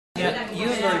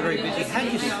very busy. How do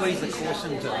you squeeze the course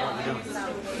into what you're doing?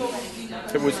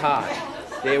 It was hard.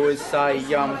 There was a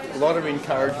lot of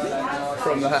encouragement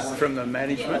from the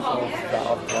management of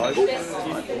Global.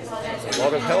 Right? A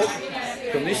lot of help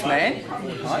from this man.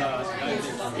 Right?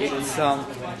 It's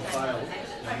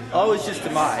I was just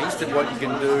amazed at what you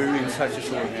can do in such a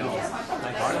short amount.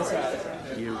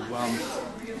 Right? You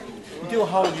do a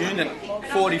whole unit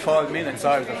 45 minutes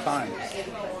over the phone.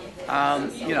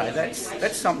 You know,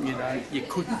 that's something you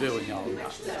couldn't do in the old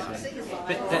days.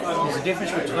 But there's a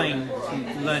difference between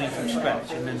learning from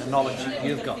scratch and then the knowledge that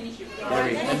you've got. There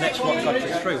is. And that's what got you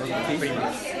through, wasn't it? Pretty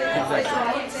much.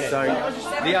 Exactly. So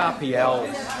the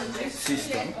RPL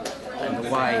system and the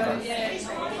way that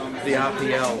the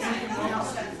RPL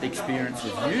experience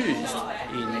was used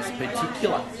in this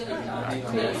particular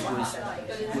course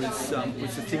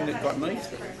was the thing that got me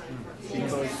through.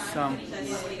 Because it's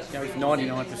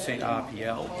 99%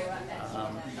 RPL.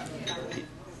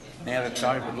 Now that it's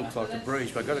over, it looks like a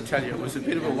breeze. But I've got to tell you, it was a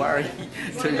bit of a worry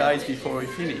 2 days before we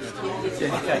finished.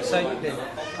 Okay, so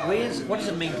what does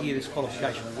it mean to you, this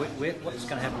qualification? What's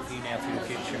going to happen for you now for your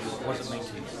future? What does it mean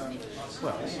to you?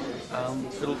 Well,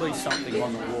 it'll be something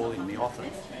on the wall in the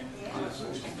office.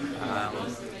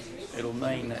 It'll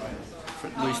mean that for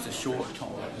at least a short time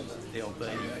there'll be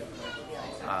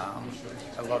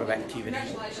a lot of activity,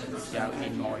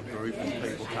 in my group and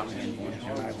people coming in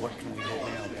and what can we do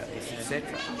now about this,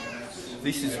 etc.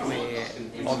 This is where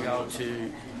I'll be able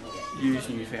to use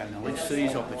newfound knowledge,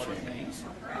 seize opportunities,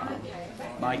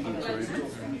 make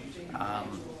improvements,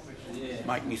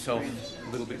 make myself a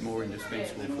little bit more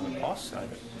indispensable for the boss so that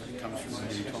it comes from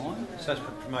the new time. So it's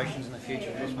for promotions in the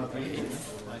future, this might be?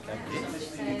 Yes. Okay. Yes.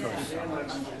 Because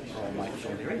I'll make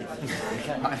sure there is.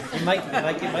 Okay. You make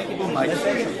it. We'll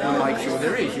make sure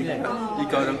there is. You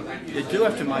do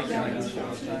have to make your own choice.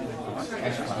 I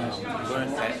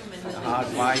learned that the hard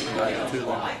way over too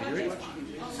long a period.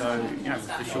 So, with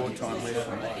the short time left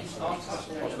for me, I've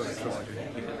got to try to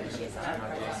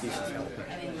this is helping.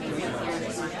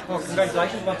 Well,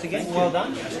 congratulations once again. Well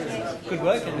done. Good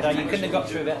work, and you couldn't have got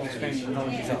through that experience with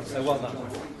knowledge yourself. So well done.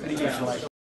 Congratulations.